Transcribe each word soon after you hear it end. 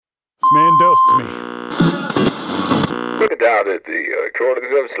man dust me. Look down at the corner of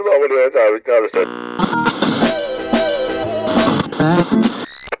the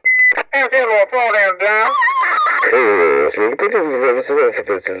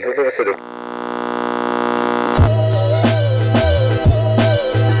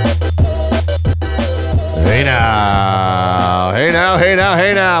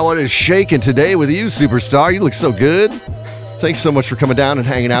Hey now, what is shaking today with you, superstar? You look so good. Thanks so much for coming down and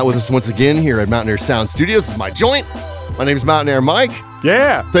hanging out with us once again here at Mountain Air Sound Studios. This is my joint. My name is Mountain Air Mike.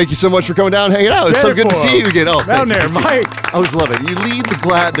 Yeah. Thank you so much for coming down and hanging out. It's so good to see you again. Oh, Mountain Air Mike. I always love it. You lead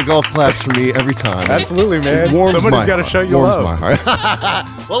the golf claps for me every time. Absolutely, man. Somebody's got to show you love. My heart.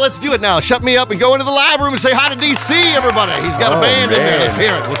 Well, let's do it now. Shut me up and go into the live room and say hi to DC, everybody. He's got a band in there. Let's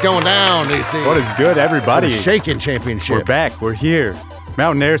hear it. What's going down, DC? What is good, everybody? Shaking Championship. We're back. We're here.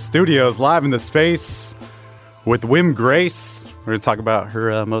 Mountain Air Studios, live in the space with Wim Grace. We're going to talk about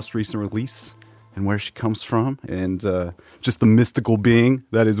her most recent release and where she comes from, and just the mystical being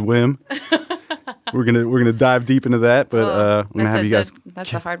that is Wim. We're gonna dive deep into that, but I'm gonna have you guys.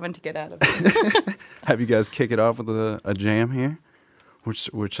 That's a hard one to get out of. Have you guys kick it off with a jam here? Which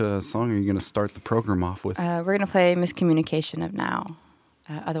song are you gonna start the program off with? We're gonna play "Miscommunication of Now,"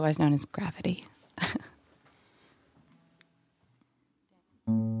 otherwise known as "Gravity."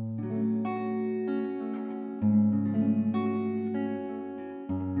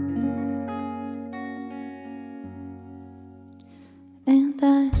 And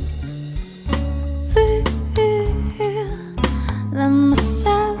I feel that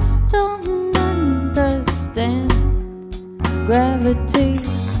myself don't understand gravity.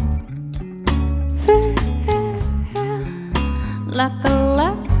 Feel like I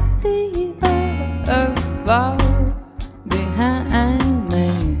left the earth far behind me.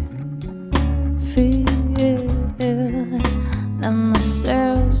 Feel that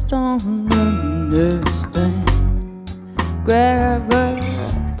myself don't understand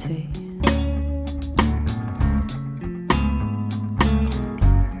gravity.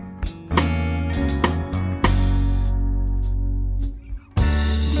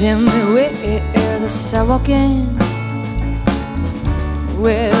 Tell me where the sidewalk ends,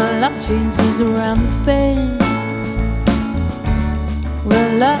 where love changes around the bend, where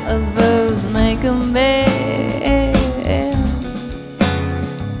lovers make amends.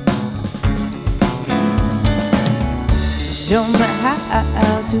 Show me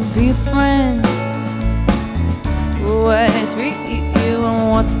how to be a friend, what is real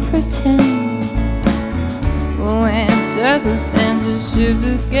and what's pretend, when circumstances shift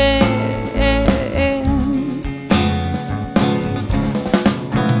again.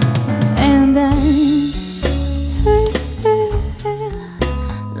 And I feel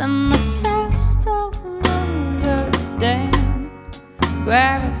like myself don't understand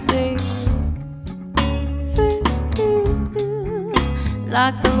gravity.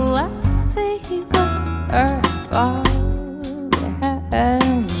 Like a left the earth far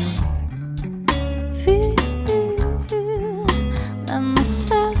behind me. Feel that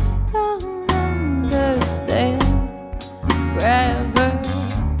myself don't understand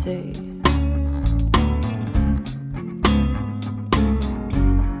gravity.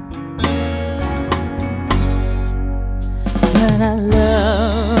 But I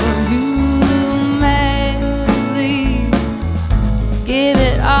love you. Give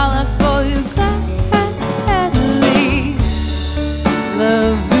it all up for you gladly.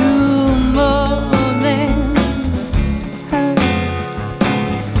 Love you more than her.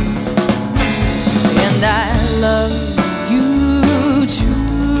 And I love you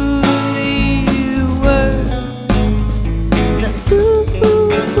truly, words that soothe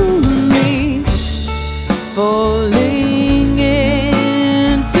me, falling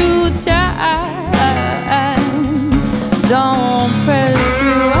into time. Don't press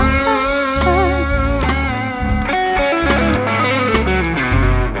rewind.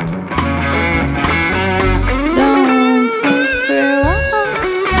 Don't press rewind.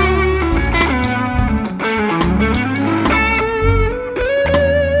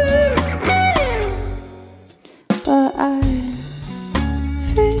 But I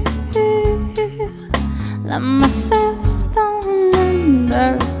feel like myself don't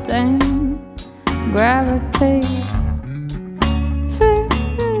understand gravity.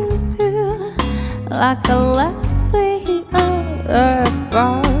 Like I left the earth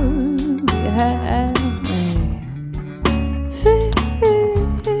far behind me. Feel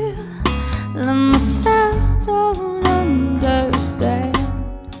like myself don't understand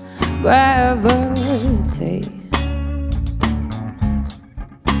gravity.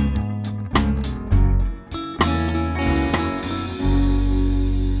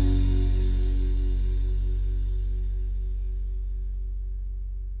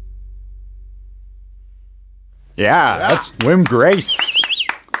 Yeah, that's Wim Grace.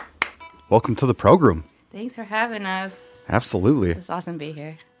 Welcome to the program. Thanks for having us. Absolutely. It's awesome to be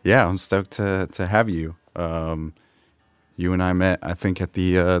here. Yeah, I'm stoked to have you. You and I met, I think, at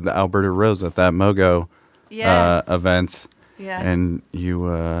the Alberta Rose at that Mogo event. Yeah. And you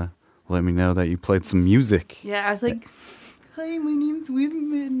let me know that you played some music. Yeah, I was like, hi, my name's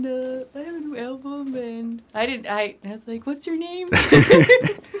Wim, and I have an album, and I was like, what's your name?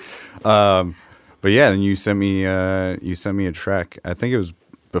 But yeah, and you sent me a track. I think it was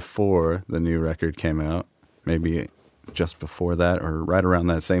before the new record came out, maybe just before that or right around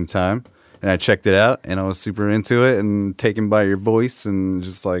that same time. And I checked it out, and I was super into it and taken by your voice and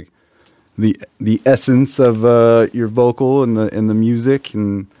just like the essence of your vocal and the music,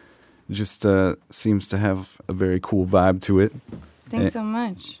 and just seems to have a very cool vibe to it. Thanks so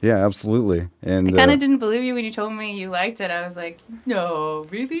much. Yeah, absolutely. And I kind of didn't believe you when you told me you liked it. I was like, no,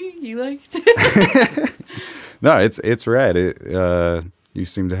 really? You liked it? No, it's rad. You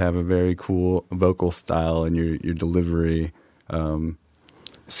seem to have a very cool vocal style, and your delivery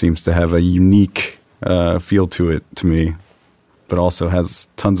seems to have a unique feel to it to me, but also has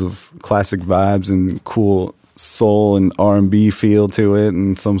tons of classic vibes and cool soul and R&B feel to it,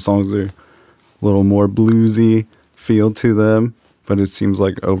 and some songs are a little more bluesy feel to them, but it seems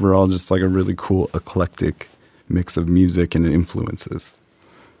like overall just like a really cool eclectic mix of music and influences.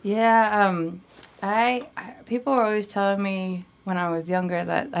 Yeah, I people were always telling me when I was younger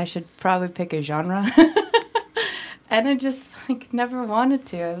that I should probably pick a genre. And I just like never wanted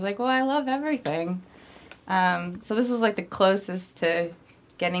to. I was like, well, I love everything. So this was like the closest to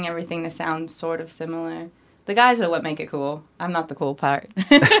getting everything to sound sort of similar. The guys are what make it cool. I'm not the cool part.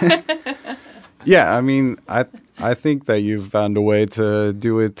 Yeah, I mean, I think that you've found a way to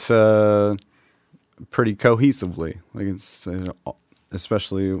do it pretty cohesively. Like it's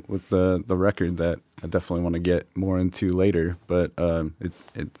especially with the record that I definitely want to get more into later, but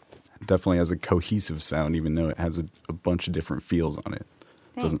it definitely has a cohesive sound, even though it has a bunch of different feels on it.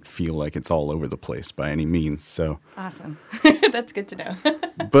 It doesn't feel like it's all over the place by any means. So Awesome. That's good to know.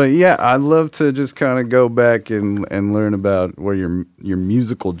 But yeah, I'd love to just kind of go back and learn about where your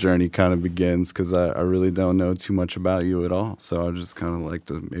musical journey kind of begins, because I really don't know too much about you at all. So I'd just kind of like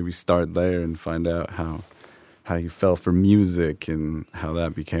to maybe start there and find out how you fell for music and how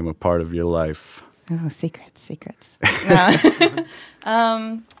that became a part of your life. Oh, secrets.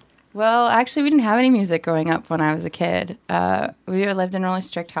 No. Well, actually, we didn't have any music growing up when I was a kid. We lived in a really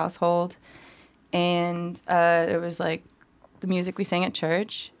strict household, and it was like the music we sang at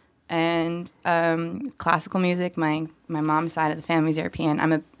church and classical music. My mom's side of the family's European.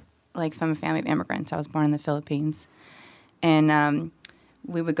 I'm from a family of immigrants. I was born in the Philippines, and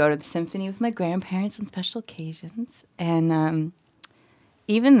we would go to the symphony with my grandparents on special occasions. And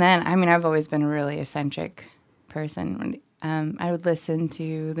even then, I mean, I've always been a really eccentric person. I would listen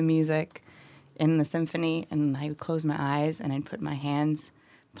to the music in the symphony, and I would close my eyes, and I'd put my hands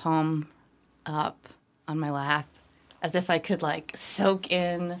palm up on my lap as if I could, like, soak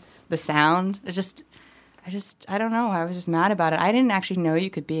in the sound. I don't know. I was just mad about it. I didn't actually know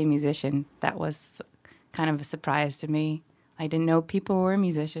you could be a musician. That was kind of a surprise to me. I didn't know people were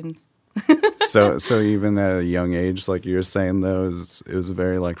musicians. So even at a young age, like you were saying, though, it was a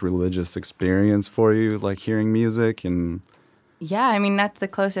very like religious experience for you, like hearing music and. Yeah, I mean that's the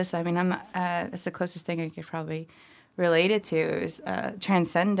closest. I mean, that's the closest thing I could probably relate it to is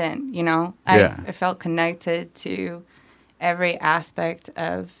transcendent. You know, Yeah. I felt connected to every aspect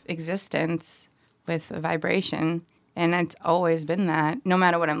of existence with a vibration, and it's always been that. No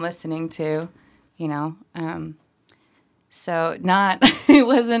matter what I'm listening to, you know. So it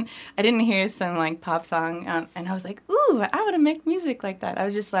wasn't, I didn't hear some like pop song and I was like, ooh, I want to make music like that. I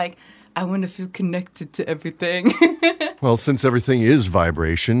was just like, I want to feel connected to everything. Well, since everything is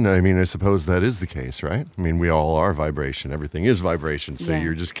vibration, I mean, I suppose that is the case, right? I mean, we all are vibration. Everything is vibration. So Yeah.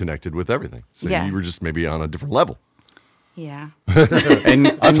 you're just connected with everything. So Yeah. you were just maybe on a different level. Yeah. And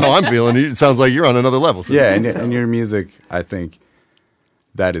That's how I'm feeling. It sounds like you're on another level. So. yeah, and your music, I think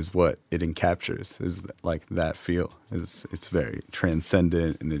that is what it encaptures, is like that feel. It's very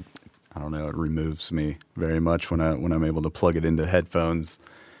transcendent, and I don't know, it removes me very much when I'm able to plug it into headphones.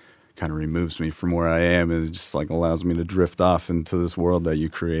 Kind of removes me from where I am, and it just like allows me to drift off into this world that you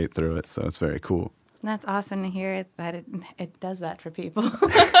create through it. So it's very cool. That's awesome to hear that it does that for people.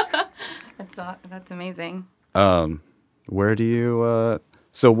 That's amazing. Where do you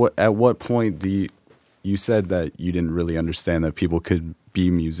at what point do you said that you didn't really understand that people could be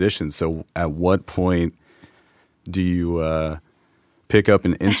musicians. So at what point do you pick up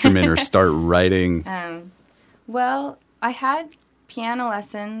an instrument or start writing? Well, I had piano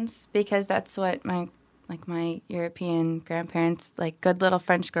lessons because that's what my like my European grandparents, like good little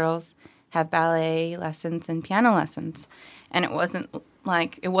French girls, have ballet lessons and piano lessons. And it wasn't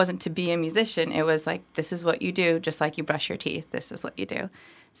to be a musician. It was like, this is what you do, just like you brush your teeth. This is what you do.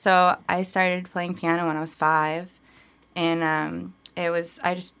 So I started playing piano when I was 5. And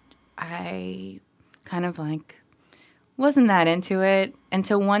I kind of like wasn't that into it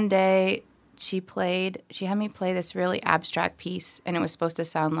until one day she had me play this really abstract piece, and it was supposed to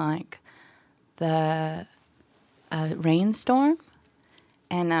sound like the rainstorm.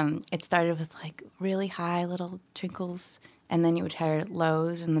 And it started with like really high little trinkles, and then you would hear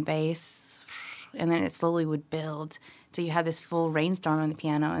lows in the bass, and then it slowly would build. So you had this full rainstorm on the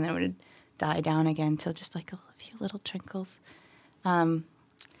piano, and then it would die down again till just like a few little trinkles. And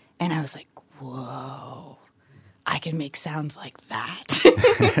I was like, whoa, I can make sounds like that.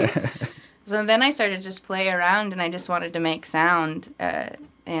 So then I started to just play around, and I just wanted to make sound. I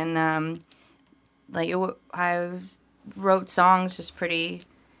wrote songs just pretty...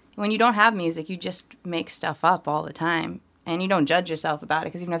 When you don't have music, you just make stuff up all the time. And you don't judge yourself about it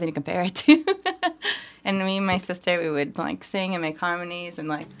because you have nothing to compare it to. And me and my sister, we would like sing and make harmonies and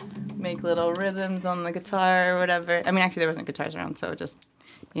like make little rhythms on the guitar or whatever. I mean, actually, there wasn't guitars around, so just,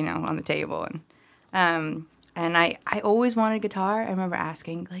 on the table. And I always wanted a guitar. I remember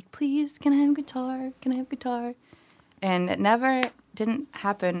asking, like, please, can I have a guitar? Can I have a guitar? And it never didn't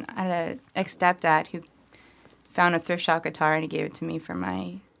happen. I had an ex-stepdad who found a thrift shop guitar, and he gave it to me for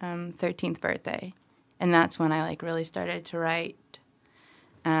my 13th birthday. And that's when I, like, really started to write.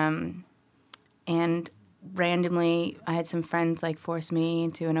 And randomly, I had some friends, like, force me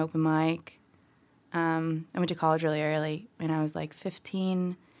into an open mic. I went to college really early, and I was, like,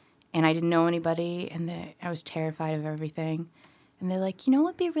 15, and I didn't know anybody, and I was terrified of everything. And they're like, what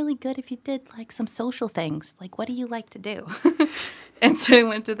would be really good if you did, like, some social things? Like, what do you like to do? And so I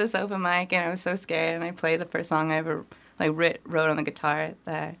went to this open mic, and I was so scared, and I played the first song I ever, like, wrote on the guitar.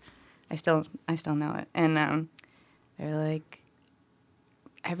 That I still know it. And they're like,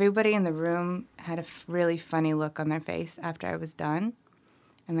 everybody in the room had a really funny look on their face after I was done.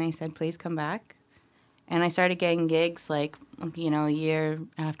 And they said, please come back. And I started getting gigs, like, a year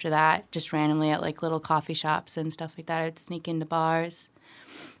after that, just randomly at, like, little coffee shops and stuff like that. I'd sneak into bars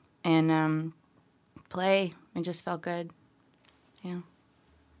and play. It just felt good. Yeah.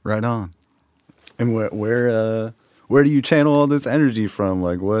 Right on. And where do you channel all this energy from?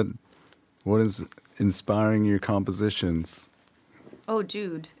 Like, what is inspiring your compositions? Oh,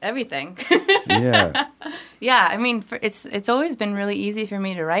 Jude, everything. Yeah. Yeah, I mean, it's always been really easy for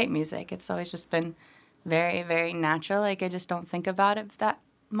me to write music. It's always just been very, very natural. Like, I just don't think about it that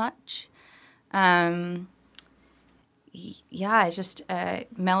much. Yeah, it's just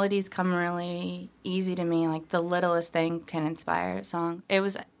melodies come really easy to me. Like, the littlest thing can inspire a song. I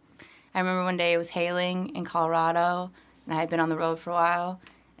remember one day it was hailing in Colorado, and I had been on the road for a while,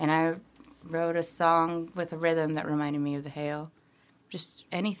 and I wrote a song with a rhythm that reminded me of the hail. Just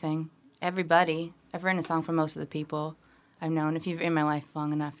anything. Everybody. I've written a song for most of the people I've known. If you're in my life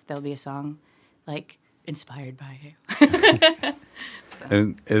long enough, there'll be a song, like, inspired by you. So.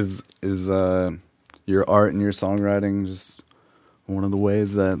 And is your art and your songwriting just one of the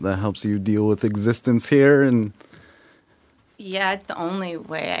ways that helps you deal with existence here? And yeah, it's the only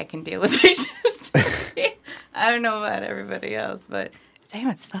way I can deal with existence. I don't know about everybody else, but damn,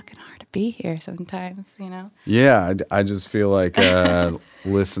 it's fucking hard to be here sometimes, Yeah, I just feel like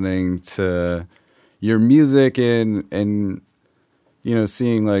listening to your music and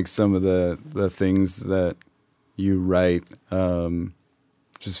seeing like some of the things that you write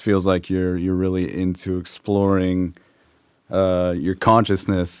just feels like you're really into exploring your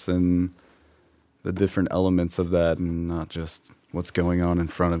consciousness and the different elements of that, and not just what's going on in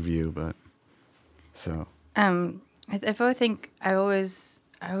front of you. But so I think I was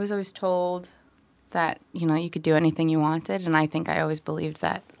always told that you could do anything you wanted, and I think I always believed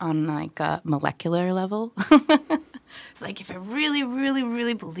that on like a molecular level. It's like, if I really, really,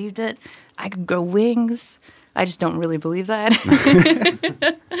 really believed it, I could grow wings. I just don't really believe that.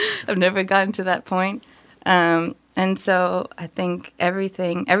 I've never gotten to that point. And so I think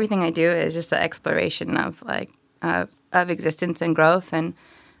everything I do is just an exploration of of existence and growth. And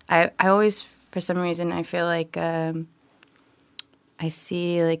I always, for some reason, I feel like I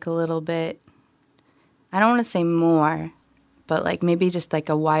see like a little bit, I don't want to say more, but like maybe just like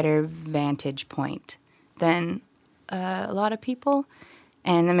a wider vantage point than a lot of people,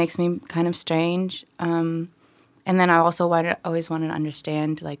 and it makes me kind of strange. And then I also always wanted to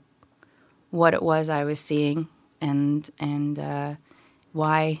understand like what it was I was seeing, and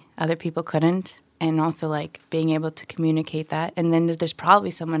why other people couldn't, and also like being able to communicate that. And then there's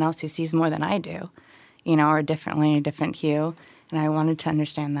probably someone else who sees more than I do, or differently, a different hue. And I wanted to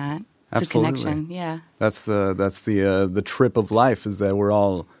understand that. It's Absolutely. a connection, yeah. That's the trip of life, is that we're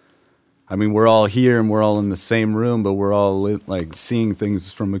all here and we're all in the same room, but we're all like seeing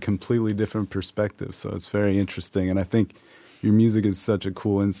things from a completely different perspective. So it's very interesting, and I think your music is such a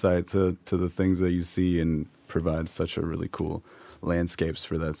cool insight to the things that you see, and provides such a really cool landscapes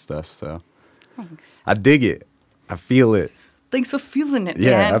for that stuff. So Thanks. I dig it. I feel it. Thanks for feeling it,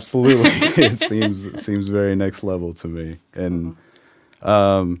 Yeah, man. absolutely. It seems very next level to me. And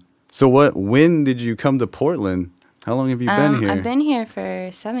so when did you come to Portland? How long have you been here? I've been here for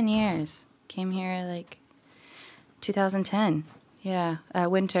 7 years. Came here like 2010. Yeah,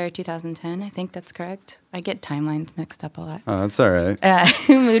 winter 2010. I think that's correct. I get timelines mixed up a lot. Oh, that's all right.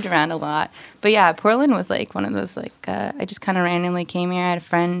 We moved around a lot. But yeah, Portland was like one of those, like, I just kind of randomly came here. I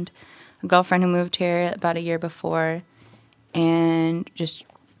had a girlfriend who moved here about a year before, and just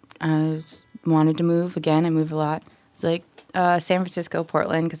wanted to move again. I move a lot. It's like San Francisco,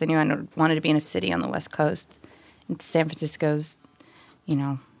 Portland, because I knew I wanted to be in a city on the West Coast. And San Francisco's,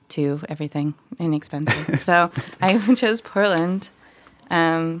 to everything, inexpensive. So I chose Portland.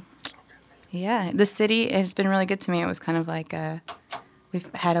 Yeah, the city has been really good to me. It was kind of like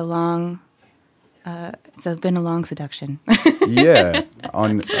we've had a long, it's been a long seduction. Yeah,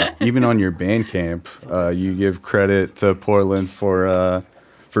 even on your Bandcamp, you give credit to Portland for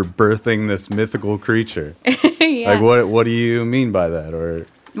birthing this mythical creature. Yeah. Like, what do you mean by that? Or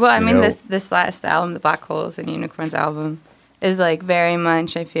Well, I mean, this last album, the Black Holes and Unicorns album, is like very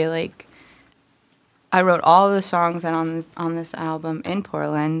much, I feel like I wrote all the songs on this album in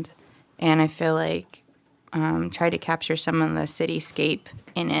Portland, and I feel like tried to capture some of the cityscape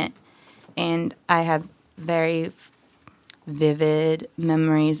in it, and I have very vivid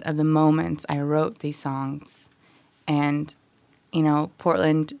memories of the moments I wrote these songs, and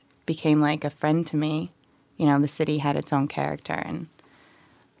Portland became like a friend to me. The city had its own character, and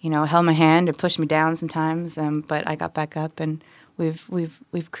held my hand and pushed me down sometimes, but I got back up, and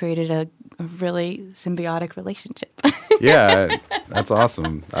we've created a really symbiotic relationship. Yeah, that's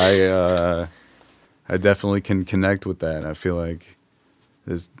awesome. I definitely can connect with that. I feel like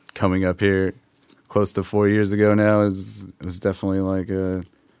this coming up here close to 4 years ago now it was definitely like a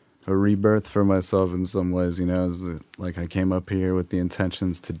rebirth for myself in some ways. It was like I came up here with the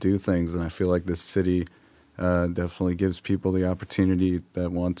intentions to do things, and I feel like this city definitely gives people the opportunity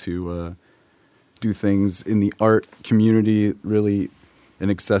that want to do things in the art community, really an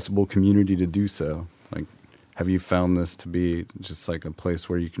accessible community to do so. Like, have you found this to be just like a place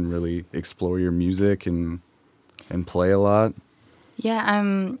where you can really explore your music and play a lot?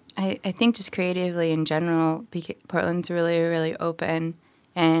 Yeah, I think just creatively in general, Portland's really, really open.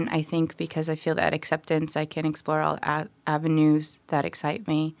 And I think because I feel that acceptance, I can explore all avenues that excite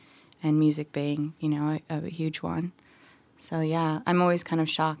me, and music being, a huge one. So yeah, I'm always kind of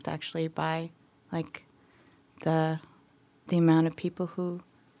shocked actually by like the amount of people who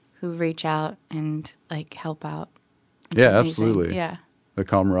reach out and like help out. It's yeah, amazing. Absolutely. Yeah. The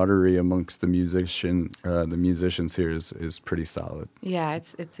camaraderie amongst the musicians here is pretty solid. Yeah,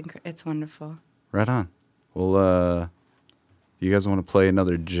 it's wonderful. Right on. Well, you guys want to play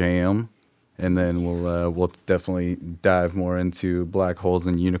another jam, and then we'll definitely dive more into Black Holes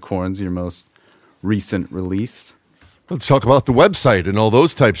and Unicorns, your most recent release. Let's talk about the website and all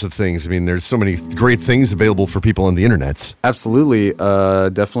those types of things. I mean, there's so many great things available for people on the internets. Absolutely.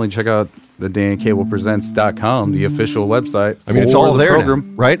 Definitely check out the DanCablePresents.com, the official website. I mean, it's all the there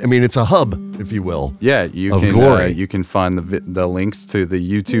program. now, right? I mean, it's a hub, if you will. Yeah, of glory. You can find the links to the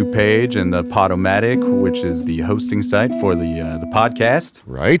YouTube page and the Podomatic, which is the hosting site for the podcast.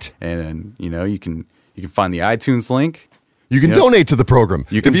 Right. And you can find the iTunes link. You can donate to the program.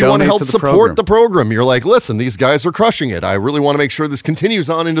 You can if you want to donate help to the support program. the program, you're like, listen, these guys are crushing it. I really want to make sure this continues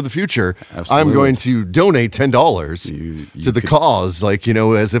on into the future. Absolutely. I'm going to donate $10 to the cause, like,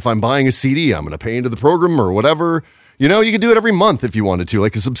 as if I'm buying a CD, I'm going to pay into the program or whatever. You can do it every month if you wanted to,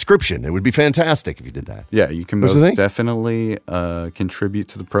 like a subscription. It would be fantastic if you did that. Yeah, you can most definitely contribute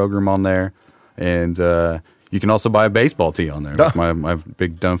to the program on there. And you can also buy a baseball tee on there with my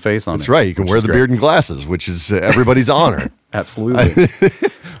big dumb face on it. That's right. You can wear the beard and glasses, which is everybody's honor. Absolutely.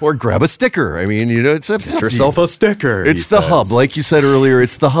 Or grab a sticker. I mean, it's Get yourself a sticker. It's the hub. Like you said earlier,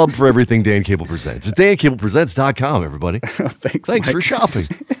 it's the hub for everything Dan Cable Presents. It's DanCablePresents.com, everybody. Thanks Mike. for shopping.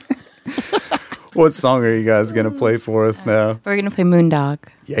 What song are you guys going to play for us now? We're going to play Moondog.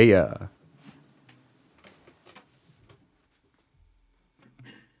 Yeah.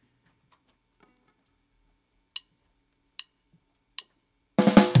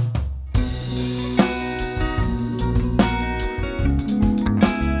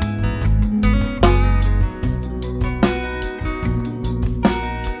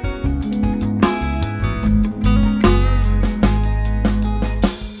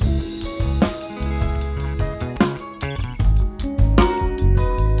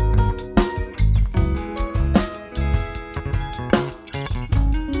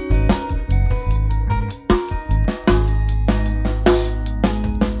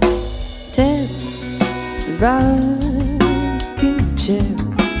 chair, the rocking chair.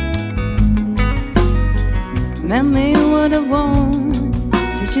 Memory would have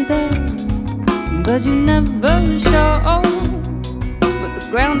wanted you there, but you never show. But the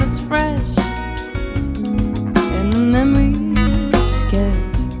ground is fresh and the memory's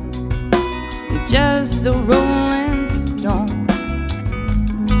scared. You're just a rolling stone.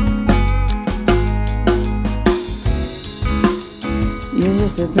 You're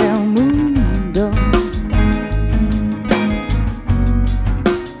just a pale moon door,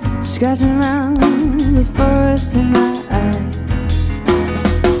 scratching around the forest in my eyes.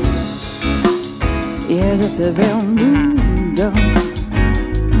 You're just a pale moon door,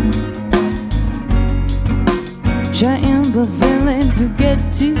 trying but failing to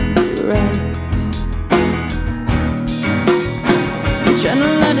get to right. Trying to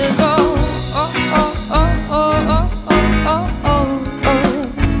let it go. Oh, oh, oh, oh, oh, oh, oh, oh, oh.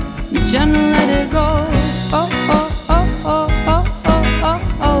 You're trying to let it go. Oh, oh, oh, oh, oh, oh, oh,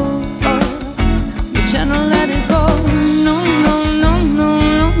 oh, oh. You're trying to let it go. No, no, no, no,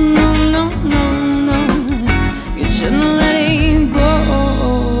 no, no, no, no. You're trying to let it go.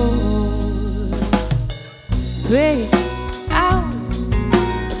 Wait out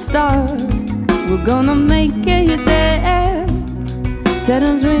a star. We're gonna make it there.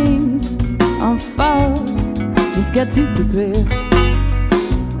 Saturn's rings on fire, just got to prepare.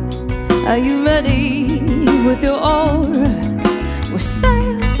 Are you ready with your oar? We'll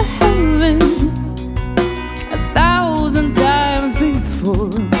sail the heavens 1,000 times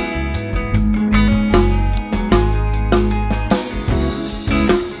before.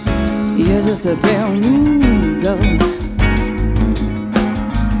 You're just a pale moon glow,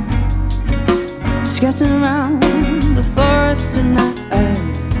 scratching around the forest tonight.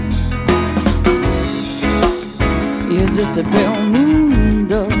 You're just a pale moon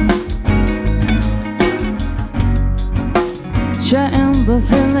door, trying but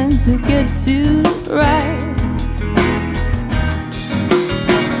failing to get to right.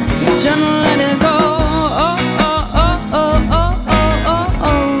 You're trying to let it go. Oh, oh, oh, oh, oh, oh, oh,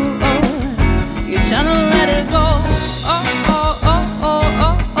 oh, oh. You're trying to let it go. Oh, oh, oh, oh,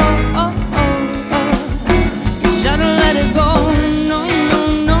 oh, oh, oh, oh, oh. You're trying to let it go. No, no,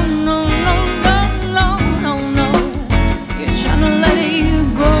 no, no, no, no, no, no, no. You're trying to let it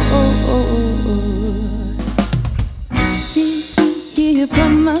go. You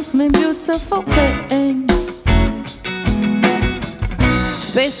promised me beautiful things,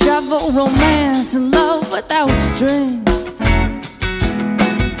 space travel, romance, and love without strings.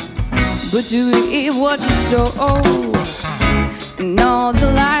 But you eat what you show, and all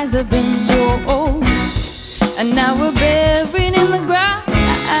the lies have been told. And now we're buried in the ground,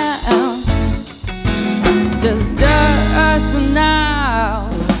 just dust now.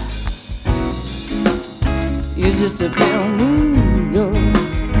 You're just a pale moon door,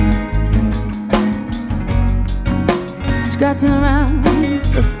 scratching around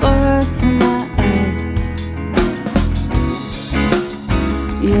the forest tonight.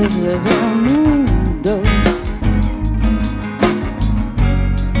 You're just a pale moon door,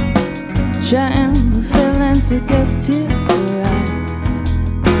 trying but failing to get to right.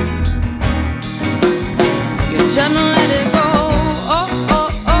 You're trying to let it go. Oh, oh,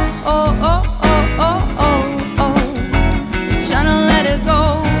 oh, oh, oh, oh, oh, oh, oh. You're trying to let it go.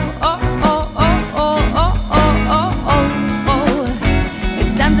 Oh, oh, oh, oh, oh, oh, oh, oh, oh.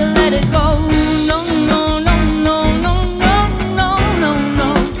 It's time to let it go. No, no, no, no, no, no, no, no, no.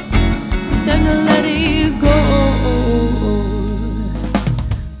 Time to let it go.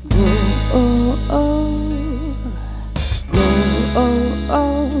 Go, oh, oh. Go, oh,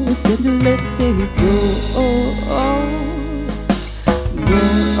 oh. It's time to let it go. Oh, oh. Go,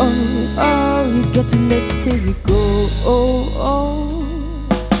 oh, oh. You got to let it go. Oh, oh.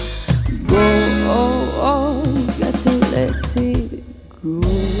 Go, oh, oh. You got to let it go.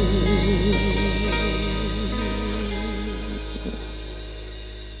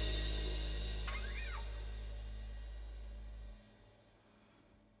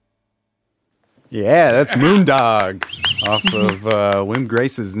 Yeah, that's Moondog off of Wim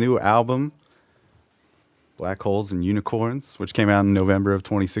Grace's new album, Black Holes and Unicorns, which came out in November of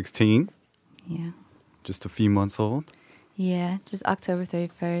 2016. Yeah. Just a few months old. Yeah, just October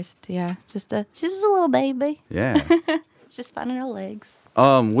 31st. Yeah, just a little baby. Yeah. It's just finding her legs.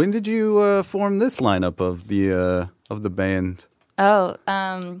 When did you form this lineup of the band? Oh,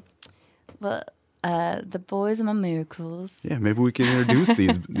 well, the boys are my miracles. Yeah, maybe we can introduce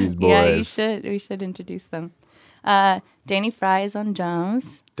these boys. Yeah, you should. We should introduce them. Danny Fry is on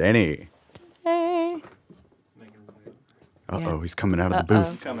drums. Danny. Hey. Uh-oh, he's coming out of the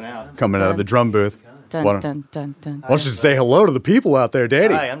booth. Coming out. Coming out of the drum booth. Dun, Why dun, dun, dun. don't you say hello to the people out there,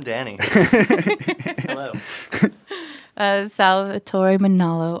 Danny? Hi, I'm Danny. Hello. Salvatore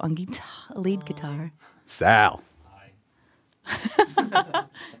Manalo on lead guitar. Sal.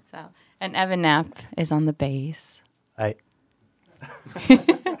 And Evan Knapp is on the bass. Hi.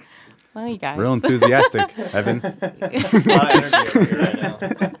 Well, you guys. Real enthusiastic, Evan. A lot of energy over here right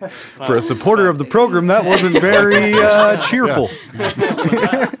now. For a supporter of the program, that wasn't very cheerful.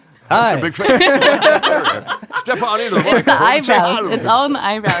 Hi. Big fan. Step on into the mic. It's the eyebrows. It's all in the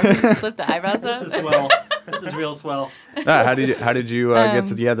eyebrows. You just flip the eyebrows up. This is swell. This is real swell. How did you get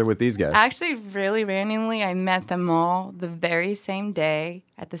together with these guys? Actually, really randomly, I met them all the very same day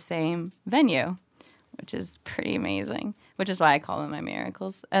at the same venue, which is pretty amazing, which is why I call them my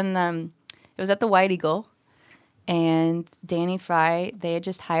miracles. And it was at the White Eagle, and Danny Fry, they had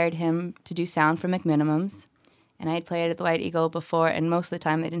just hired him to do sound for McMinimums, and I had played at the White Eagle before, and most of the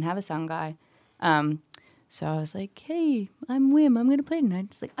time they didn't have a sound guy. So I was like, hey, I'm Wim, I'm going to play tonight.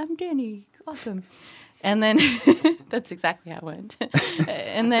 He's like, I'm Danny, awesome. And then that's exactly how it went.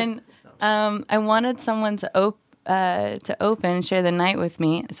 And then I wanted someone to open and share the night with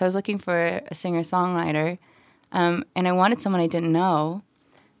me. So I was looking for a singer-songwriter, and I wanted someone I didn't know.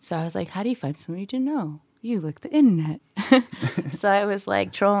 So I was like, how do you find somebody you didn't know? You look the internet. So I was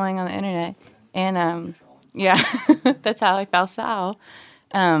like trolling on the internet, and yeah, that's how I found Sal.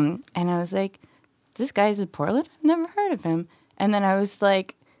 And I was like, this guy's in Portland? I've never heard of him. And then I was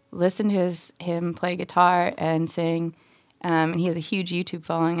like, listen to him play guitar and sing, and he has a huge YouTube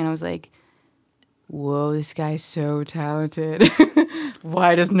following, and I was like, whoa, this guy's so talented.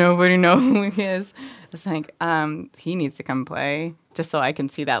 Why does nobody know who he is? I was like, he needs to come play just so I can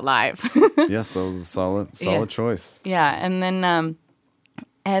see that live. Yes, that was a solid Yeah. choice. Yeah, and then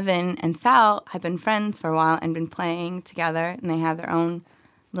Evan and Sal have been friends for a while and been playing together, and they have their own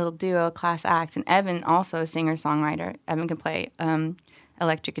little duo class act. And Evan also a singer-songwriter. Evan can play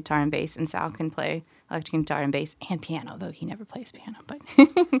electric guitar and bass, and Sal can play electric guitar and bass and piano, though he never plays piano, but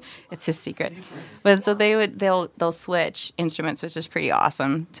it's his secret. But so they'll switch instruments, which is pretty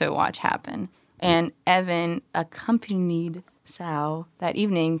awesome to watch happen. And Evan accompanied Sal that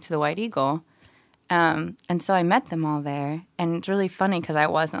evening to the White Eagle. And so I met them all there, and it's really funny because I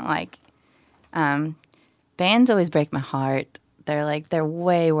wasn't like, bands always break my heart. They're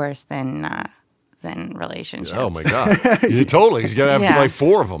way worse than relationships. Oh my God! You totally. He's gonna have Yeah. like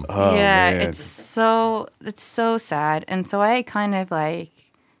 4 of them. Yeah, man. it's so sad. And so I had kind of like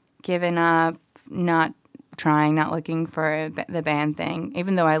given up, not trying, not looking for the band thing.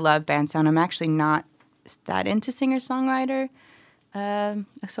 Even though I love band sound, I'm actually not that into singer-songwriter,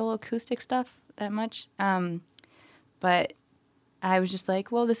 solo acoustic stuff that much. But I was just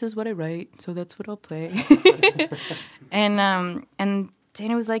like, well, this is what I write, so that's what I'll play. And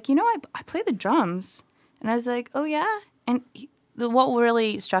Dana was like, I play the drums. And I was like, oh, yeah? And what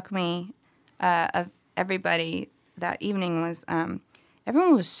really struck me of everybody that evening was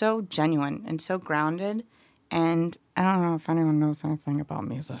everyone was so genuine and so grounded. And I don't know if anyone knows anything about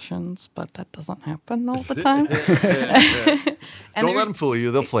musicians, but that doesn't happen all the time. Don't let them fool you.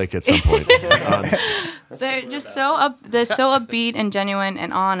 They'll flake at some point. They're just they're so upbeat and genuine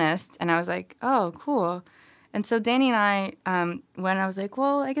and honest. And I was like, oh, cool. And so Danny and I, when I was like,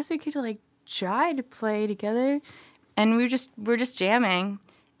 well, I guess we could like try to play together. And we're just jamming.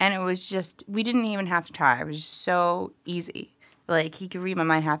 And it was just, we didn't even have to try. It was just so easy. Like he could read my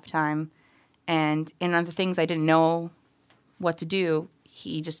mind half the time. And in other things I didn't know what to do,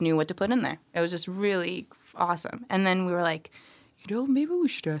 he just knew what to put in there. It was just really awesome. And then we were like, maybe we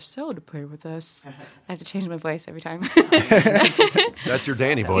should ask Sal to play with us. I have to change my voice every time. That's your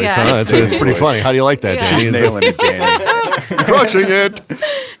Danny voice, Yeah. huh? It's pretty funny. How do you like that, Yeah. Danny? She's nailing it, Danny. Crushing it.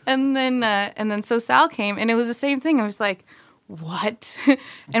 And then so Sal came, and it was the same thing. I was like, what?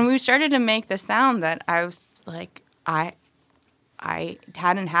 And we started to make the sound that I was like, I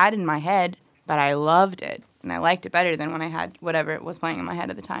hadn't had in my head, but I loved it. And I liked it better than when I had whatever it was playing in my head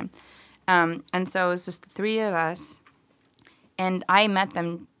at the time. And so it was just the 3 of us. And I met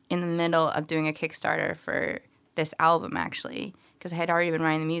them in the middle of doing a Kickstarter for this album, actually, because I had already been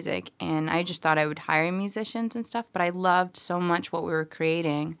writing the music. And I just thought I would hire musicians and stuff. But I loved so much what we were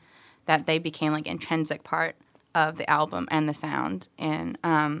creating that they became like intrinsic part of the album and the sound. And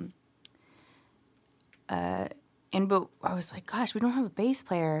but I was like, gosh, we don't have a bass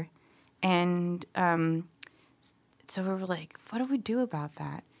player. And so we were like, what do we do about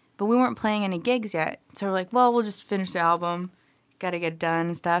that? But we weren't playing any gigs yet. So we're like, well, we'll just finish the album. Got to get it done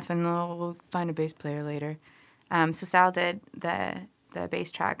and stuff, and we'll find a bass player later. So Sal did the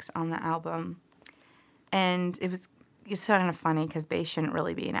bass tracks on the album. And it was it's sort of funny because bass shouldn't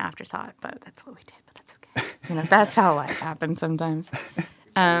really be an afterthought, but that's what we did. But that's okay. That's how life happens sometimes.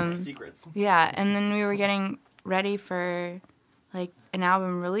 Secrets. Yeah, and then we were getting ready for like an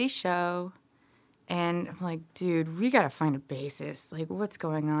album release show, and I'm like, dude, we gotta find a bassist. Like, what's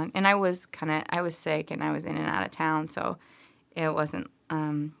going on? And I was sick, and I was in and out of town, so it wasn't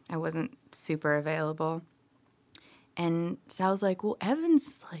I wasn't super available. And Sal's like, well,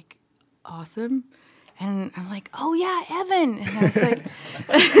 Evan's like awesome. And I'm like, oh yeah, Evan. And I was like,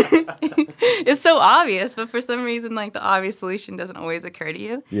 it's so obvious, but for some reason, like the obvious solution doesn't always occur to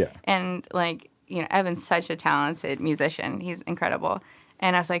you. Yeah. And like, Evan's such a talented musician. He's incredible.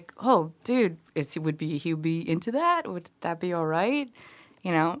 And I was like, oh, dude, he'd be into that? Would that be all right?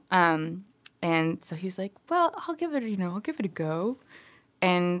 And so he was like, well, I'll give it a go.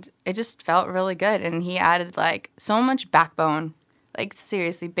 And it just felt really good. And he added like so much backbone. Like,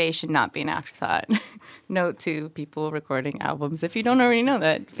 seriously, bass should not be an afterthought. Note to people recording albums, if you don't already know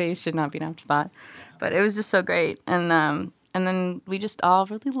that, bass should not be an afterthought. But it was just so great. And then we just all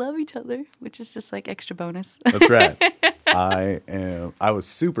really love each other, which is just like extra bonus. That's right. I was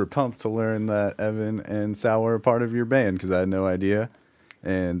super pumped to learn that Evan and Sal were a part of your band because I had no idea.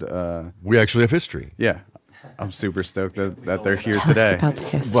 And We actually have history. yeah, I'm super stoked that they're here today. About the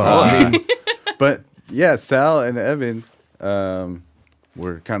history. Well, I mean, But yeah, Sal and Evan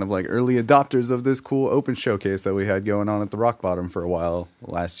were kind of like early adopters of this cool open showcase that we had going on at the Rock Bottom for a while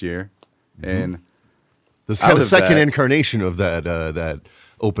last year. And this kind out of of second that- incarnation of that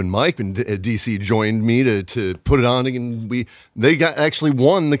open mic, and DC joined me to put it on, and they actually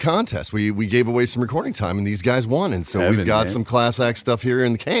won the contest. We gave away some recording time, and these guys won, and so Evan, we've got man. some class act stuff here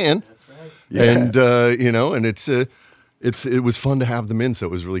in the can. That's right. Yeah. And and it was fun to have them in, so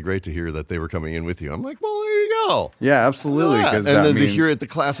it was really great to hear that they were coming in with you. I'm like, well, there you go. yeah, absolutely. Yeah. Because And then to hear it at the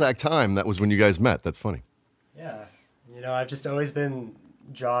class act time, that was when you guys met. That's funny. Yeah, I've just always been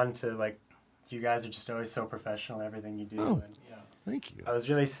drawn to, like, you guys are just always so professional in everything you do. Oh. And, Thank you. I was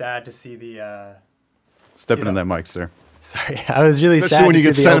really sad to see the. stepping in that mic, sir. Sorry, I was really Especially sad when to you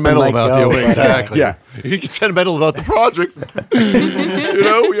get see the open sentimental mic about go, the open. but, Exactly. Yeah. You get sentimental about the projects. We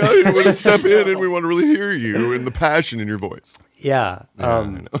want to step in and we want to really hear you and the passion in your voice. Yeah, I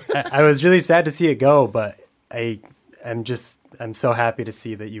know. I was really sad to see it go, but I'm so happy to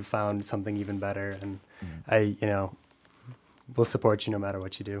see that you found something even better, and we'll support you no matter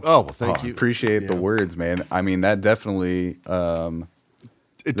what you do. Oh, well, thank you. Appreciate the Yeah. words, man. I mean, that definitely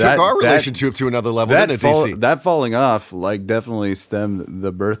It that- took our that- relationship to another level, didn't it, DC? that falling off like definitely stemmed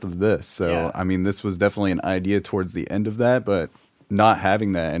the birth of this. So Yeah. I mean, this was definitely an idea towards the end of that, but not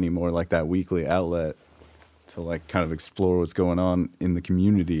having that anymore, like that weekly outlet to like kind of explore what's going on in the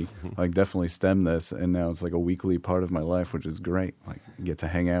community, like definitely stemmed this, and now it's like a weekly part of my life, which is great. Like get to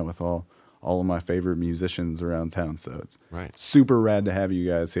hang out with all of my favorite musicians around town, so it's Right. super rad to have you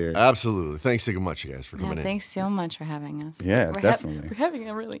guys here. Absolutely. Thanks so much, you guys, for Yeah, coming in. thanks so much for having us. Yeah, definitely. We're having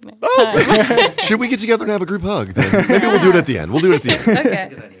a really nice time. Should we get together and have a group hug then? Maybe we'll do it at the end. We'll do it at the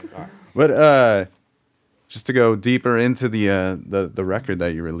end. Okay. But just to go deeper into the record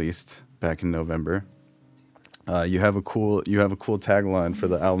that you released back in November, you have a cool tagline for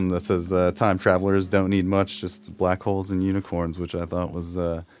the album that says "Time travelers don't need much, just black holes and unicorns," which I thought was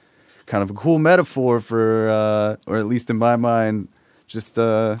kind of a cool metaphor for, or at least in my mind, just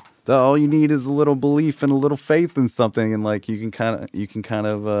that all you need is a little belief and a little faith in something, and like you can kind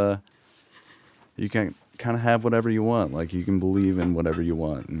of have whatever you want. Like you can believe in whatever you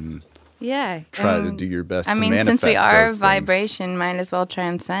want and Yeah. try and, to do your best. I to mean, manifest since we are those things. vibration, might as well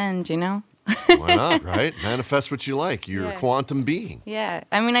transcend, Why not, right? Manifest what you like. You're a Yeah. quantum being. Yeah.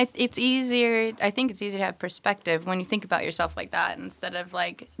 I mean, it's easier. I think it's easier to have perspective when you think about yourself like that instead of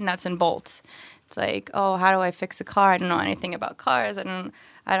like nuts and bolts. It's like, oh, how do I fix a car? I don't know anything about cars. I don't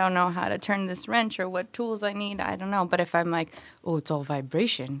know how to turn this wrench or what tools I need. I don't know. But if I'm like, oh, it's all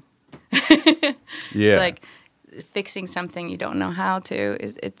vibration. Yeah. It's like fixing something you don't know how to.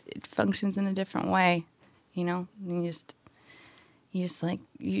 It functions in a different way, And you just like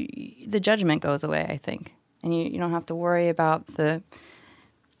the judgment goes away, I think, and you don't have to worry about I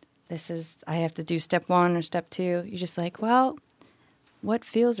have to do step 1 or step 2. You're just like, well, what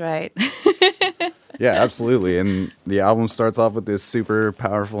feels right? Yeah, absolutely. And the album starts off with this super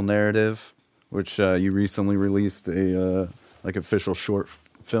powerful narrative, which you recently released a official short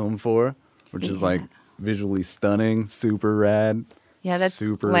film for, which is like visually stunning, super rad. Yeah, that's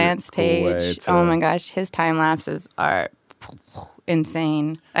super Lance cool way Page. to- Oh my gosh, his time lapses are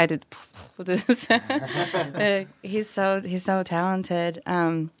insane. I did this. He's so talented.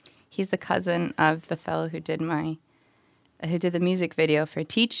 He's the cousin of the fellow who did the music video for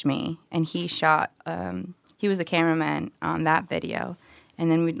Teach Me, and he shot he was the cameraman on that video. And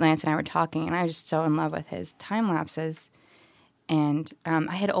then Lance and I were talking, and I was just so in love with his time lapses. And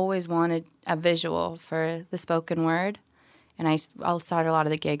I had always wanted a visual for the spoken word, and I'll start a lot of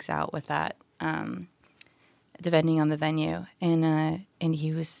the gigs out with that, depending on the venue. And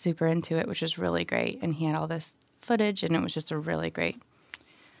he was super into it, which was really great. And he had all this footage, and it was just a really great,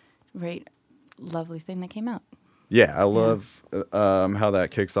 lovely thing that came out. Yeah, I love how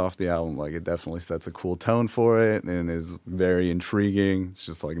that kicks off the album. Like, it definitely sets a cool tone for it and is very intriguing. It's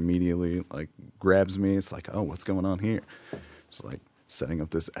just like immediately like grabs me. It's like, oh, what's going on here? It's like setting up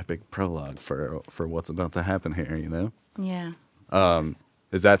this epic prologue for what's about to happen here, you know? Yeah.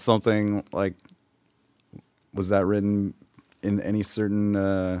 Is that something like, was that written in any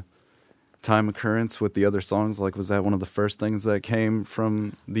certain time occurrence with the other songs? Like, was that one of the first things that came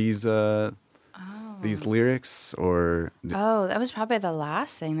from these lyrics, or? Oh, that was probably the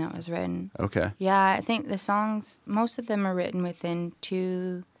last thing that was written. Okay. Yeah, I think the songs, most of them are written within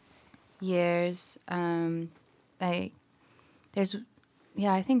 2 years. I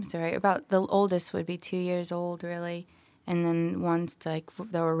think that's right. About the oldest would be 2 years old, really, and then ones like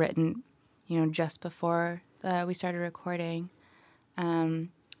that were written, just before we started recording.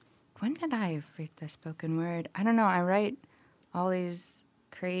 When did I write the spoken word? I don't know. I write all these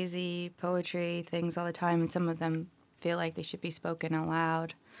crazy poetry things all the time, and some of them feel like they should be spoken out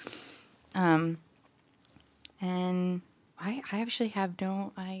loud. And I actually have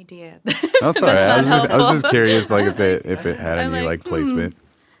no idea. That's all right. I was just curious, like, if it had any like placement.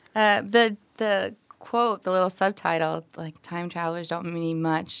 The quote, the little subtitle, like "Time travelers don't mean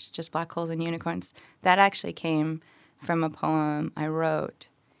much, just black holes and unicorns." That actually came from a poem I wrote,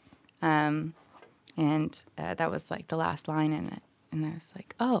 and that was like the last line in it. And I was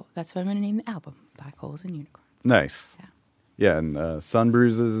like, oh, that's what I'm going to name the album, Black Holes and Unicorns. Nice. Yeah, and Sun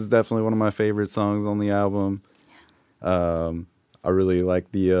Bruises is definitely one of my favorite songs on the album. Yeah. I really like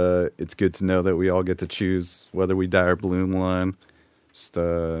the It's Good to Know That We All Get to Choose Whether We Die or Bloom line. Just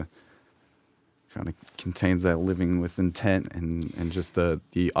kind of contains that living with intent and just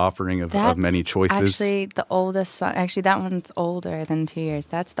the offering of many choices. Actually, the oldest song, that one's older than 2 years.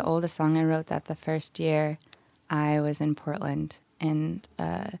 That's the oldest song I wrote that the first year I was in Portland. And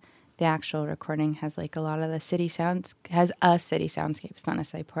the actual recording has like a lot of the city sounds, has a city soundscape. It's not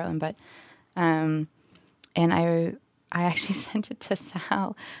necessarily Portland, but and I actually sent it to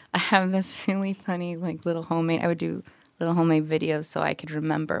Sal. I have this really funny like little homemade. I would do little homemade videos so I could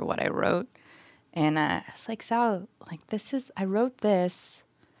remember what I wrote. And I was like, Sal, like I wrote this,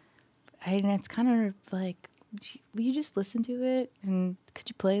 and it's kind of like, will you just listen to it and could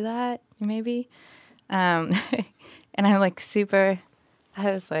you play that maybe? And I'm like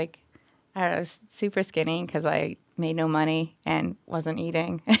I was super skinny because I made no money and wasn't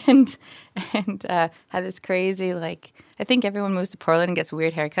eating and had this crazy, like, I think everyone moves to Portland and gets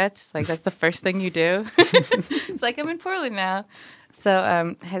weird haircuts. Like, that's the first thing you do. It's like, I'm in Portland now. So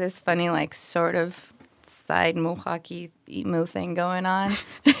I had this funny, like, sort of side mohawky emo thing going on.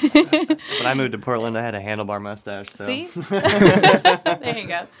 When I moved to Portland, I had a handlebar mustache. So. See? There you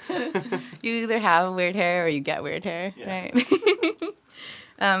go. You either have weird hair or you get weird hair, right?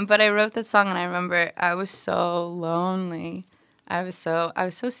 But I wrote that song, and I remember I was so lonely. I was so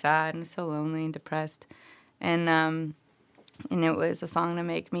sad and so lonely and depressed, and it was a song to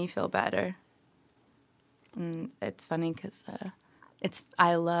make me feel better. And it's funny because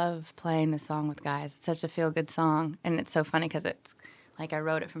I love playing the song with guys. It's such a feel-good song, and it's so funny because it's like I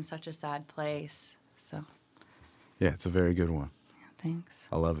wrote it from such a sad place. So yeah, it's a very good one. Yeah, thanks.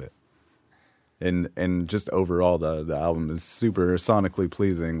 I love it. And just overall, the album is super sonically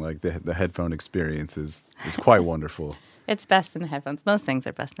pleasing. Like the headphone experience is quite wonderful. It's best in the headphones. Most things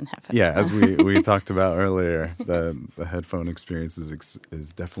are best in headphones. Yeah, as we talked about earlier, the headphone experience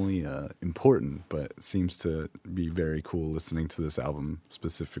is definitely important, but seems to be very cool listening to this album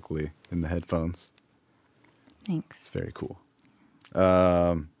specifically in the headphones. Thanks. It's very cool.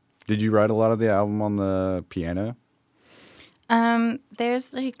 Did you write a lot of the album on the piano?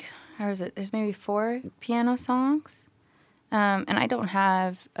 There's like, how is it? There's maybe 4 piano songs, and I don't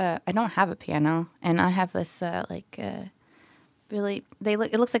have a piano, and I have this really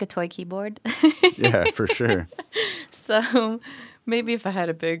it looks like a toy keyboard. Yeah, for sure. So maybe if I had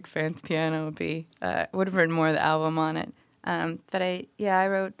a big fancy piano, would have written more of the album on it. But I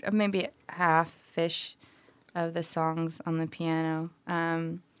wrote maybe half-ish of the songs on the piano.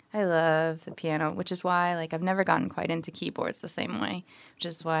 I love the piano, which is why I've never gotten quite into keyboards the same way, which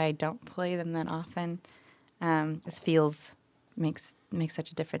is why I don't play them that often. This makes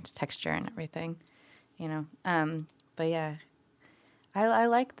such a different texture and everything, But yeah, I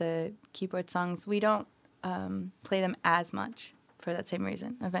like the keyboard songs. We don't play them as much for that same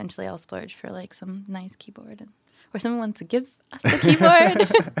reason. Eventually, I'll splurge for like some nice keyboard, or someone wants to give us the keyboard.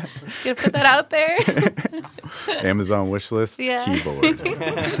 Just gonna put that out there. Amazon wish list keyboard.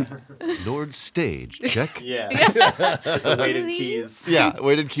 Nord Stage, check. Yeah. The weighted Please? keys. Yeah,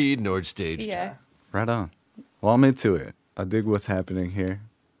 weighted key, Nord Stage. Yeah. Right on. Well, I'm into it. I dig what's happening here.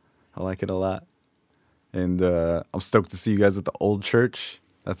 I like it a lot. And I'm stoked to see you guys at the old church.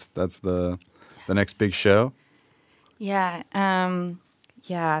 That's the next big show. Yeah.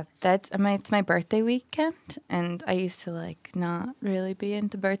 That's it's my birthday weekend, and I used to like not really be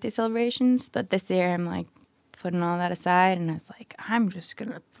into birthday celebrations, but this year I'm like putting all that aside, and I was like, I'm just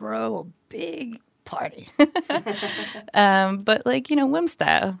gonna throw a big party, but like Whim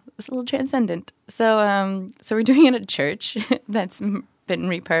style. It's a little transcendent. So we're doing it at a church that's been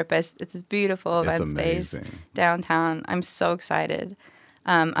repurposed. It's this beautiful It's event space amazing. downtown. I'm so excited.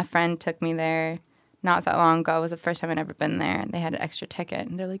 A friend took me there not that long ago. It was the first time I'd ever been there, and they had an extra ticket,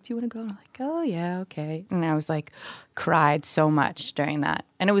 and they're like, do you want to go? And I'm like, oh yeah, okay. And I was like, cried so much during that,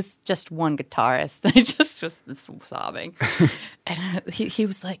 and it was just one guitarist. I just was sobbing. And he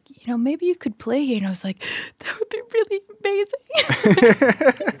was like, maybe you could play here. And I was like, that would be really amazing.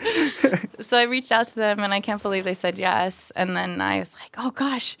 So I reached out to them, and I can't believe they said yes. And then I was like, oh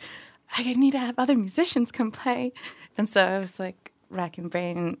gosh, I need to have other musicians come play. And so I was like, racking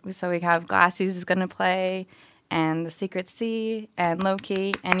brain. So we have Glassies is going to play, and The Secret Sea, and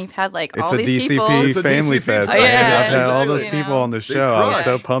Loki, and you've had like all It's a these people. DCP family DCP fest. fest. I've Yeah, had all those exactly. people on the show. I was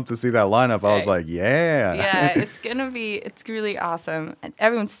so crushed. pumped to see that lineup. I was Right. like, yeah. Yeah, it's really awesome. And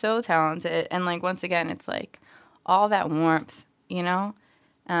everyone's so talented, and like once again, it's like all that warmth,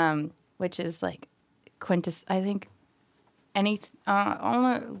 which is like I think all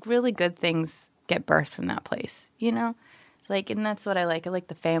the really good things get birthed from that place, and that's what I like. I like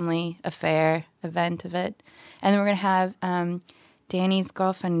the family affair event of it. And then we're going to have Danny's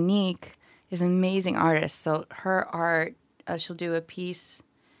girlfriend, Neek, is an amazing artist. So her art, she'll do a piece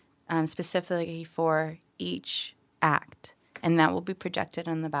specifically for each act. And that will be projected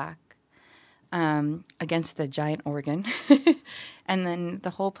on the back against the giant organ. And then the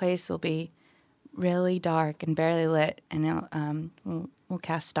whole place will be really dark and barely lit. And we'll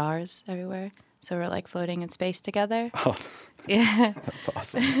cast stars everywhere. So we're like floating in space together. Oh, Yeah. that's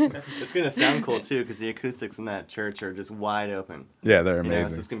awesome. It's going to sound cool, too, because the acoustics in that church are just wide open. Yeah, they're So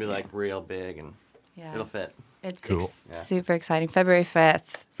amazing. it's going to be, like, real big, and Yeah. it'll fit. It's Cool. Yeah. super exciting. February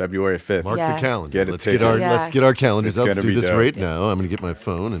 5th. February 5th. Mark Yeah. the calendar. Get a let's ticket. get our Yeah. let's get our calendars It's out. Let's gonna do be this dope. right now. I'm gonna get my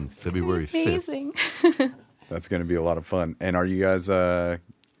phone and February 5th. Amazing. That's going to be a lot of fun. And are you guys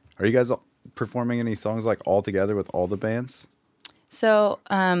performing any songs like all together with all the bands? So,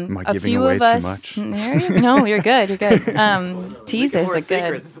 Am I a giving few away of too us. much? No, you're good. You're good. Teasers more are good.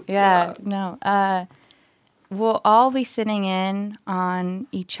 secrets. Yeah. No. We'll all be sitting in on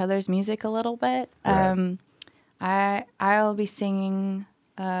each other's music a little bit. Right. I'll be singing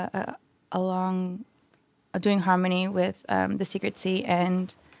along, doing harmony with The Secret Sea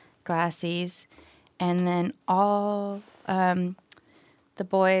and Glassies, and then all the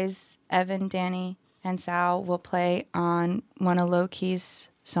boys, Evan, Danny, and Sal, will play on one of Loki's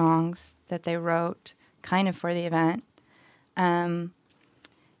songs that they wrote kind of for the event.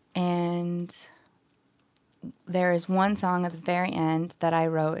 And there is one song at the very end that I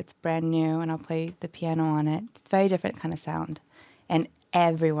wrote. It's brand new, and I'll play the piano on it. It's a very different kind of sound. And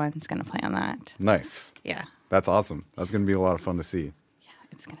everyone's going to play on that. Nice. Yeah. That's awesome. That's going to be a lot of fun to see. Yeah,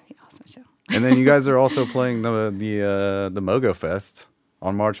 it's going to be an awesome show. And then you guys are also playing the Mogo Fest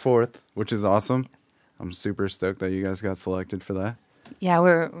on March 4th, which is awesome. I'm super stoked that you guys got selected for that. Yeah,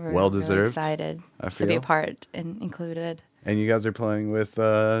 we're Well really deserved, excited I to be a feel. part and included. And you guys are playing with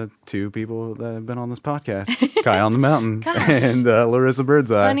two people that have been on this podcast, Kai on the Mountain Gosh. and Larissa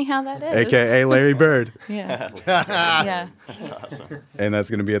Birdseye, Funny how that is. a.k.a. Larry Bird. Yeah. Yeah. And that's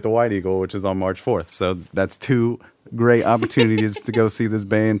going to be at the White Eagle, which is on March 4th. So that's two great opportunities to go see this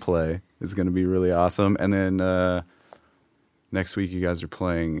band play. It's going to be really awesome. And then next week, you guys are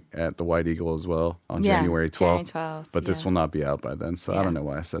playing at the White Eagle as well on Yeah, January 12th. January 12th, But this yeah. will not be out by then, so I Yeah. don't know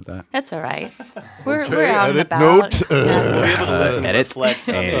why I said that. That's all right. We're Okay, out and edit about. note. We'll be able to listen and edit reflect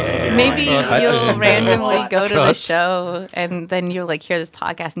on those things. Maybe you'll randomly go to the Cut. show, and then you'll like hear this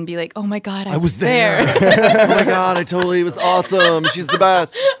podcast and be like, "Oh my god, I was there. Oh my god, I totally was awesome. She's the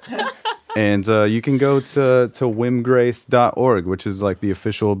best. And you can go to whimgrace.org, which is like the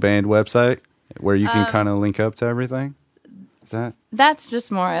official band website where you can kind of link up to everything. Is that? That's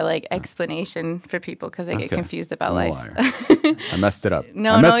just more like explanation for people because they get Okay. confused about I'm a life. liar. I messed it up.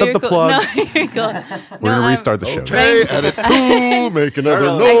 No, I messed no, up you're the cool. plug. No, you're cool. We're going to restart the show. Okay, edit 2, make another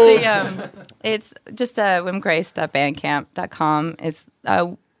note. Actually, it's just wimgrace.bandcamp.com. It's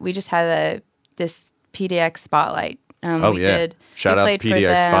we just had this PDX spotlight. Oh, we yeah. did. Shout we out to played for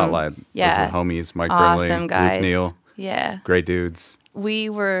PDX them. Spotlight. Yeah. Those are the homies. Mike Awesome Burnley, guys. Luke Neal. Yeah. Great dudes. We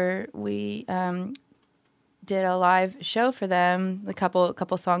did a live show for them, a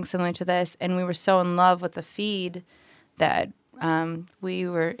couple songs similar to this, and we were so in love with the feed that we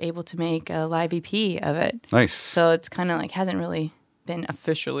were able to make a live EP of it. Nice. So it's kind of like hasn't really been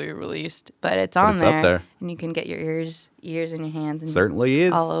officially released, but it's But on it's up there. and you can get your ears in your hands and Certainly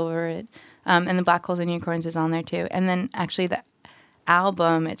is. all over it. And the Black Holes and Unicorns is on there too. And then actually the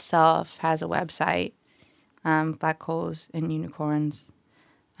album itself has a website, Black Holes and Unicorns,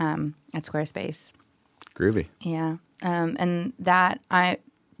 at Squarespace. Groovy. Yeah. And that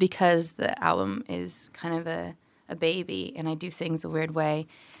because the album is kind of a baby and I do things a weird way,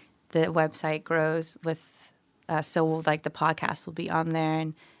 the website grows with, so like the podcast will be on there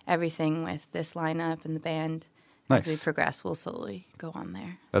and everything with this lineup and the band. Nice. As we progress, we'll slowly go on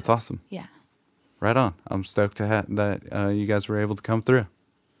there. That's awesome. Yeah. Right on. I'm stoked that you guys were able to come through.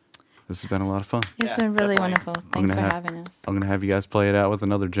 This has been a lot of fun. It's been really definitely. wonderful. Thanks for having us. I'm going to have you guys play it out with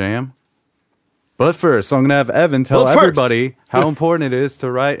another jam. But first, I'm going to have Evan tell But first- everybody how important it is to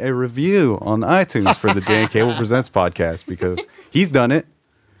write a review on iTunes for the Dan Cable Presents podcast because he's done it.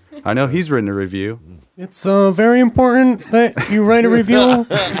 I know he's written a review. It's very important that you write a review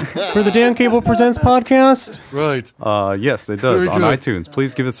for the Dan Cable Presents podcast. Right. Yes, it does Very on good. iTunes.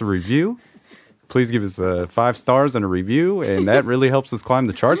 Please give us a review. Please give us 5 stars and a review, and that really helps us climb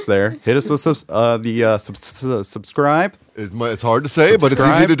the charts there. Hit us with subscribe, It's hard to say, but it's easy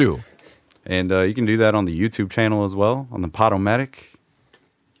Subscribe. to do. and you can do that on the YouTube channel as well, on the Podomatic.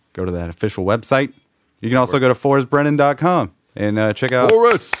 Go to that official website. You can also go to forrestbrennan.com and check out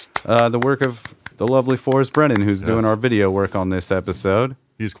Forrest. the work of the lovely Forrest Brennan, who's doing Yes. our video work on this episode.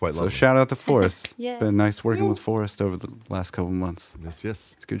 He's quite So lovely. shout out to Forrest. Yeah. Been nice working with Forrest over the last couple months. Yes.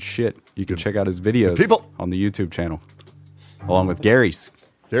 It's good shit. You can check out his videos people. on the YouTube channel, along with Gary's.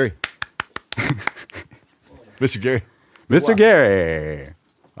 Gary. Mr. Gary. Mr. Gary.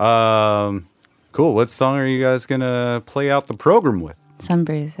 Cool. What song are you guys going to play out the program with? Some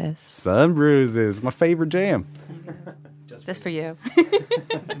bruises. Sun Bruises, my favorite jam. Just for you.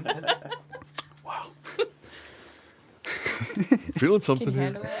 Feeling something Can you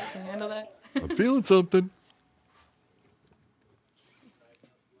here. handle that? Can you handle that? I'm feeling something.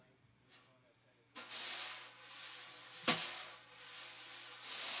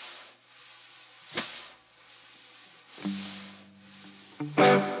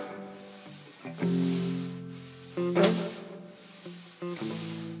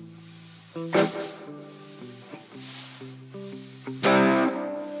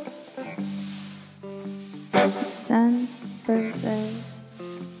 Sun bruises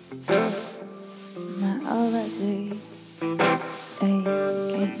my already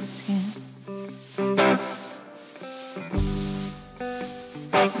aching skin.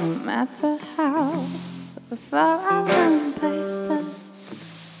 No matter how far I run past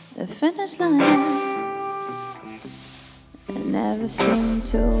the finish line, I never seem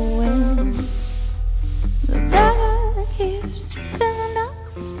to win. The battle keeps filling up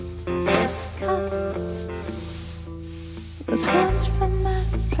this cup with ones from my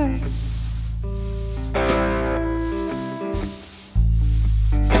purse.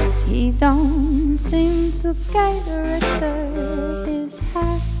 He don't seem to get richer. His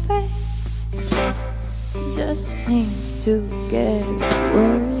happy just seems to get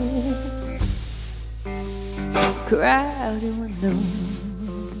worse. Crowded window,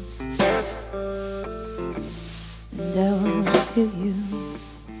 and I won't hear you.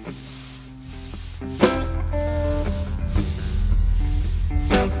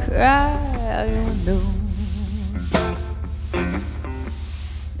 Crowded window,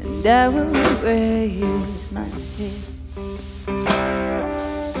 and I will raise my head.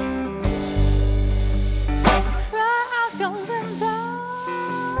 Crowded window,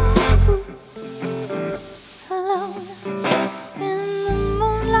 alone in the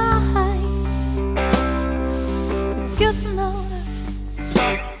moonlight. It's good to know.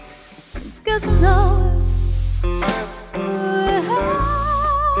 It's good to know.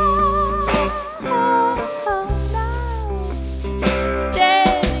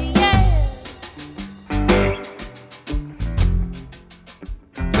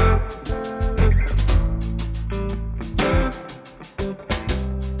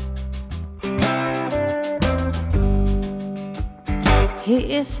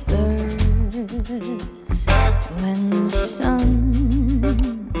 He stirs when the sun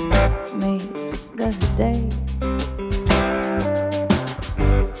meets the day.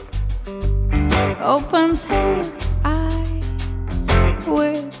 Opens his eyes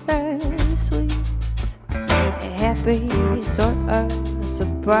with a sweet, happy sort of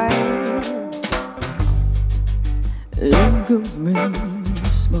surprise. Lingering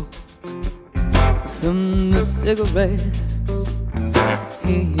smoke from the cigarettes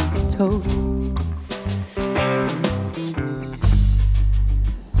he told.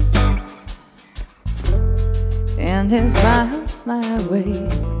 And his smile's my way.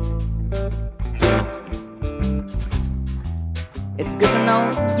 It's good to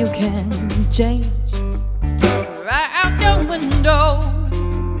know you can change right out your window.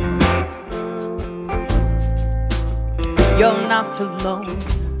 You're not alone.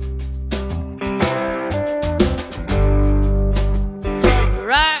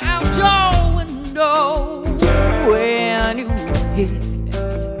 Right out your window when you hit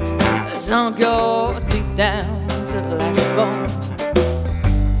sunk your teeth down to the last bone.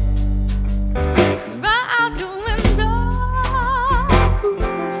 Right out your window,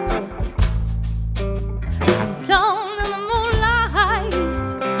 alone in the moonlight.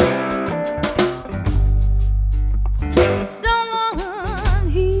 Someone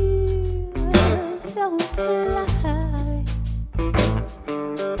hears your fly.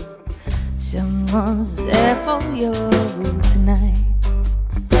 Someone's there for you tonight.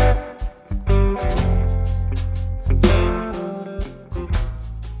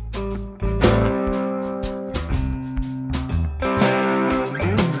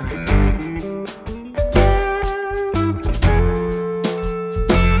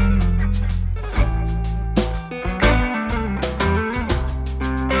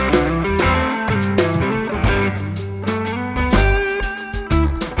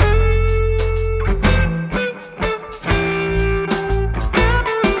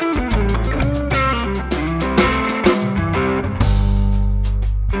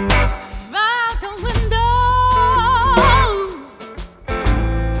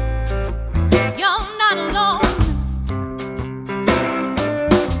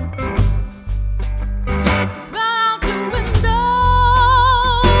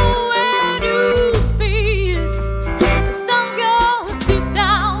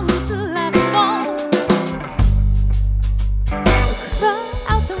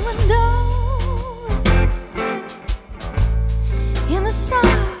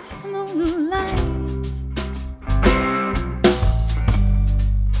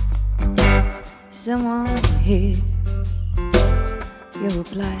 Someone hears your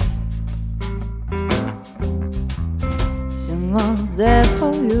plight. Someone's there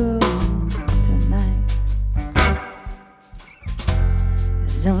for you tonight.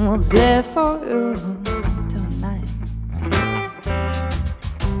 Someone's there for you tonight.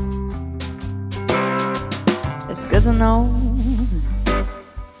 It's good to know.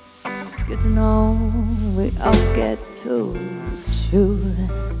 It's good to know we all get to choose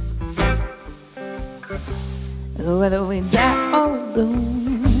whether we die or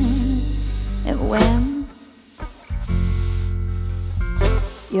bloom. And when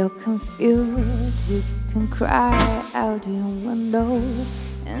you're confused, you can cry out your window,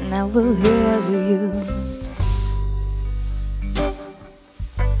 and I will hear you.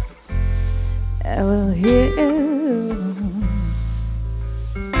 I will hear you.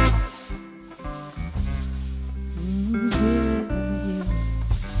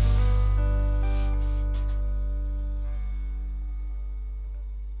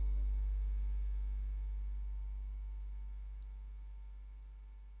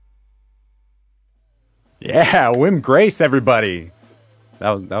 Yeah, Wim Grace, everybody.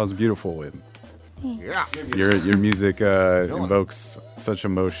 That was beautiful, Wim. Yeah. Your music invokes such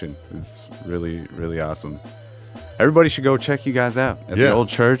emotion. It's really, really awesome. Everybody should go check you guys out at the Old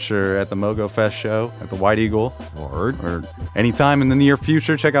Church or at the Mogo Fest show at the White Eagle. Or anytime in the near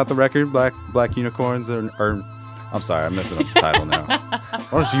future, check out the record, Black Unicorns, or I'm sorry, I'm messing up the title now.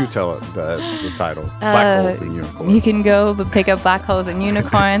 Why don't you tell it the title? Black Holes and Unicorns. You can go pick up Black Holes and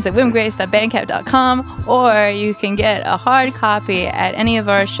Unicorns at wimgrace.bandcamp.com, or you can get a hard copy at any of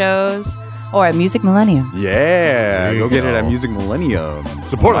our shows or at Music Millennium. Yeah, go get it at Music Millennium.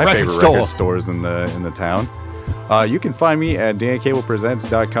 Support my a favorite record record stores in the town. You can find me at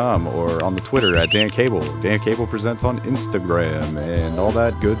dancablepresents.com or on the Twitter at dancable. Dan Cable Presents on Instagram and all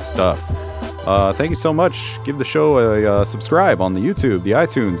that good stuff. Thank you so much. Give the show a subscribe on the YouTube, the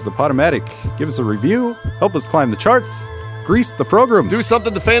iTunes, the Podomatic. Give us a review. Help us climb the charts. grease the program. Do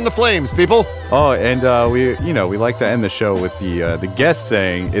something to fan the flames, people. Oh, and we like to end the show with the guest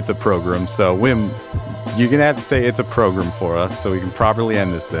saying it's a program. So Wim, you're gonna have to say it's a program for us so we can properly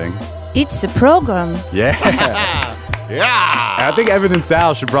end this thing. It's a program. Yeah. Yeah. I think Evan and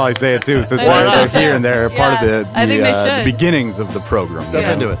Sal should probably say it too, since Why they're not? here and they're part of I think they should. the beginnings of the program.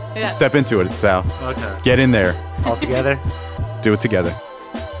 Step into it. Yeah. Step into it, Sal. Okay. Get in there. All together. Do it together.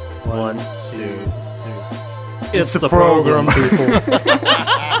 1, 2, 3. It's the program.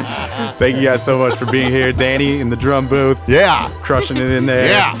 Thank you guys so much for being here. Danny in the drum booth, Yeah. crushing it in there.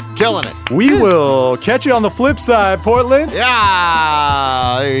 Yeah. Killing it. We will catch you on the flip side, Portland.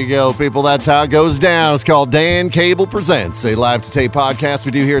 Yeah, there you go, people. That's how it goes down. It's called Dan Cable Presents, a live-to-tape podcast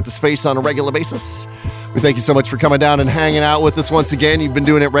we do here at the Space on a regular basis. We thank you so much for coming down and hanging out with us once again. You've been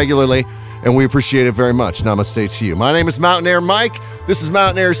doing it regularly, and we appreciate it very much. Namaste to you. My name is Mountain Air Mike. This is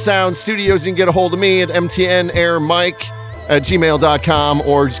Mountain Air Sound Studios. You can get a hold of me at mtnairmike@gmail.com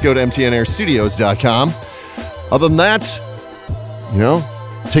or just go to mtnairstudios.com. Other than that,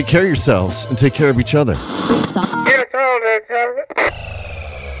 take care of yourselves and take care of each other. Yes, all that.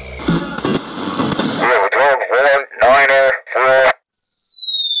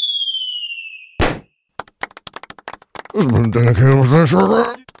 Return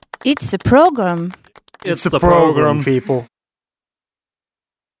 194. It's a program. It's the program. People.